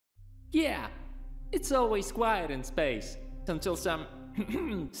Yeah, it's always quiet in space until some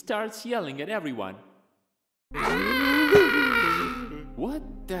starts yelling at everyone.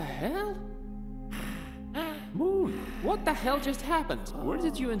 What the hell? Moon, what the hell just happened? Where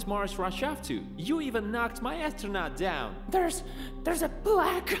did you and Mars rush off to? You even knocked my astronaut down. There's a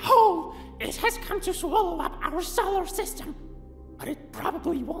black hole. It has come to swallow up our solar system. But it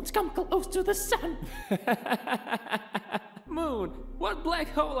probably won't come close to the sun. Moon, what black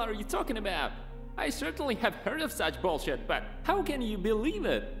hole are you talking about? I certainly have heard of such bullshit, but how can you believe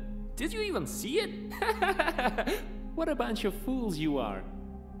it? Did you even see it? What a bunch of fools you are.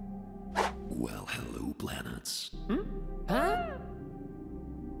 Well, hello, planets. Huh?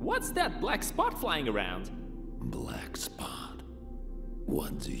 What's that black spot flying around? Black spot.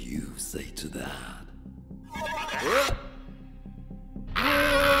 What do you say to that?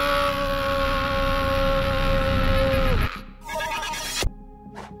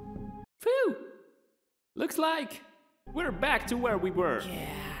 Phew! Looks like we're back to where we were. Yeah,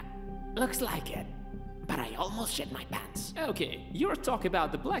 looks like it. But I almost shit my pants. Okay, your talk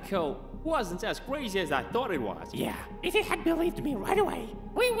about the black hole wasn't as crazy as I thought it was. Yeah, if you had believed me right away,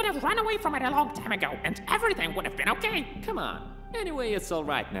 we would have run away from it a long time ago, and everything would have been okay. Come on. Anyway, it's all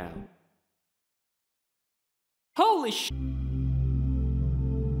right now. Holy sh!